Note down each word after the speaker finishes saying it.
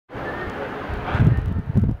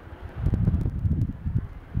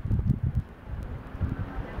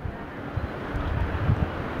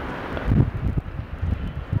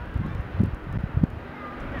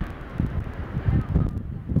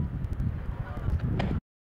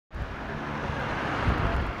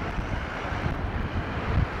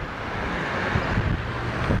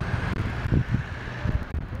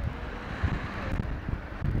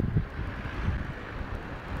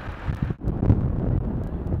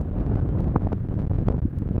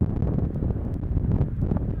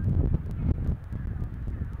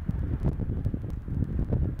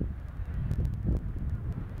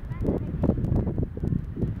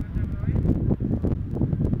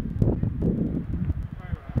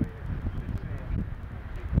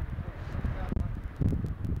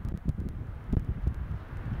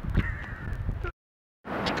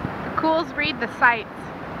the sights.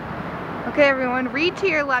 Okay everyone, read to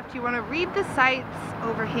your left. You want to read the sights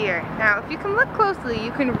over here. Now if you can look closely,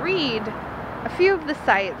 you can read a few of the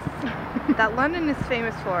sights that London is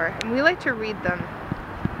famous for, and we like to read them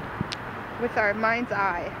with our mind's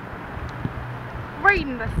eye.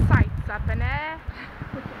 Reading the sights up in there.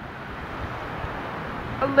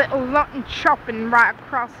 A little London shopping right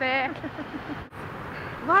across there.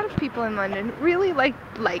 A lot of people in London really like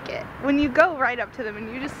it when you go right up to them and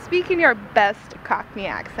you just speak in your best Cockney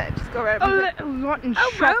accent. Just go right up and a little London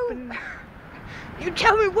oh, shopping. You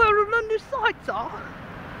tell me where the London sights are.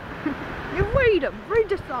 You read them. Read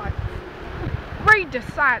the sights. Read the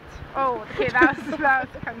sights. Oh, okay, that was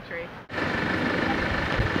the country.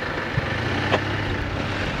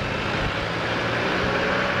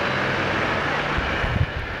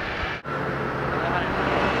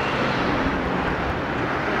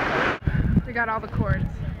 We got all the chords.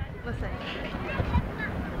 Listen,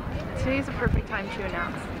 today's a perfect time to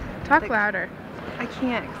announce. Talk louder. I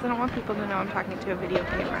can't, because I don't want people to know I'm talking to a video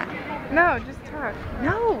camera. No, just talk.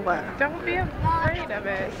 No! Don't be afraid of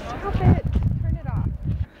it. Stop it! Turn it off.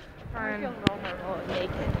 Fine. I feel vulnerable and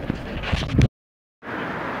naked.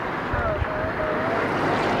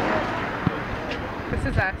 This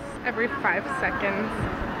is us every 5 seconds.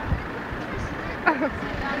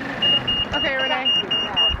 Okay, Renee.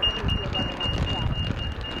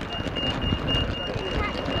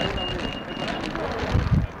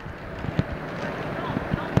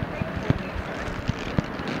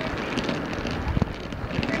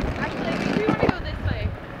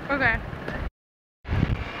 Okay.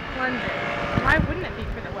 London. Why wouldn't it be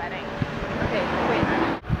for the wedding? Okay, wait.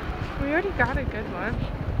 We already got a good one.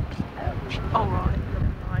 Alright,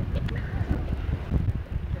 right.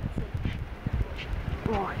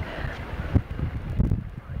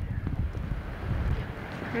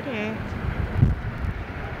 Pretty.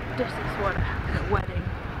 This is what I have at a wedding.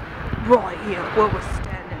 Right here, where we're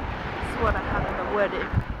standing. This is what I have at a wedding.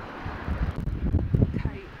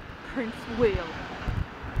 Kate, Prince Will.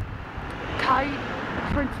 Kate,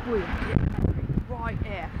 Prince Will. Right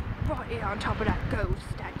here on top of that gold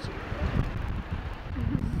statue.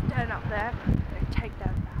 Stand up there and take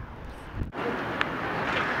their vows.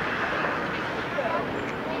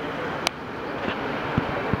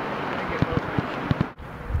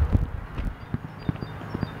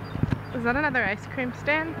 Is that another ice cream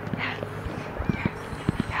stand? Yes. Yes.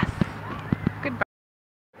 Yes. Goodbye.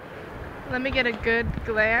 Let me get a good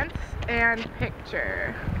glance and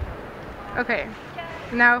picture. Okay,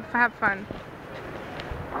 now have fun.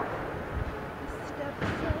 Steps of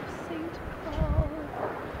St. Paul,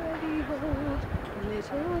 very old,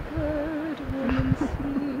 little bird woman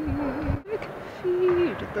sing.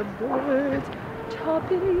 Feed the birds,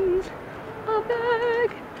 toppins, a bag,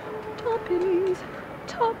 toppins,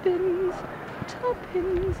 toppins,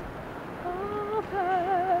 toppins, a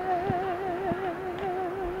bag.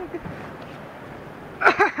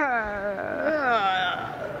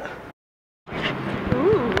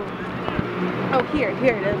 Ooh. Oh, here it is.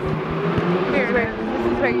 Here it is. This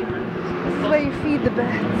is where you feed the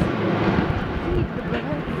birds. Feed the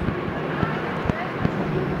birds.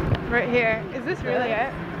 Right here. Is this really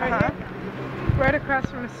it? Right here? Right across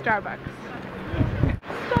from a Starbucks.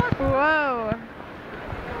 Whoa.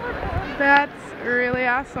 That's really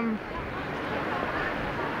awesome.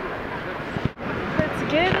 Let's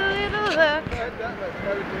get a little look.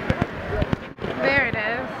 There it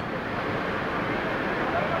is.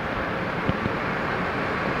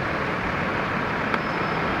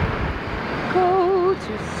 Go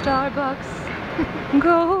to Starbucks.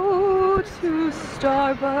 Go to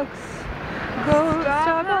Starbucks. Go to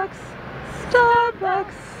Starbucks.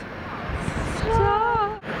 Starbucks.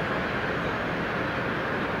 Starbucks.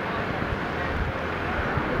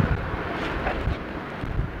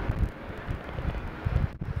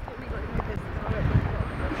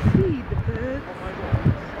 Feed the birds.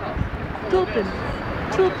 Toppins.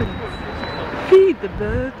 Toppins. Feed the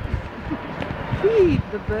birds. Feed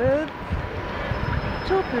the birds.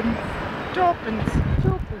 Toppins. Dolphins.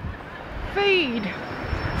 Toppins. Feed.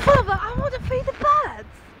 Father, I want to feed the birds.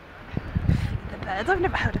 Feed the birds? I've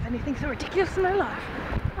never heard of anything so ridiculous in my life.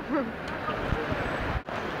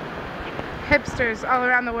 Hipsters all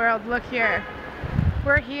around the world, look here.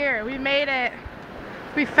 We're here. We made it.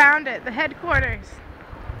 We found it. The headquarters.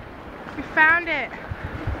 We found it.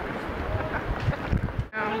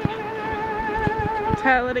 No.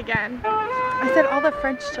 Tell it again. I said all the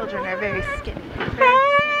French children are very skinny.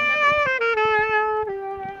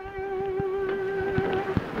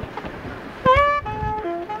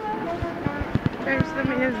 There's the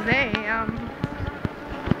museum.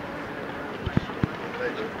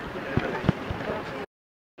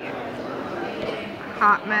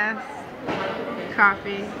 mess,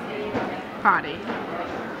 coffee, potty.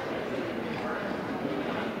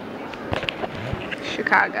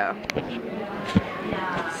 Chicago.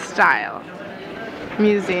 Style.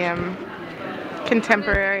 Museum.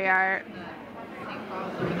 Contemporary art.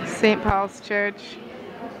 St. Paul's Church.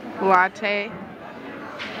 Latte.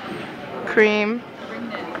 Cream.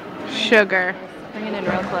 Sugar. Bring it in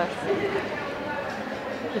real close.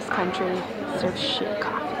 This country serves shit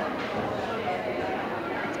coffee.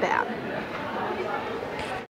 It's bad.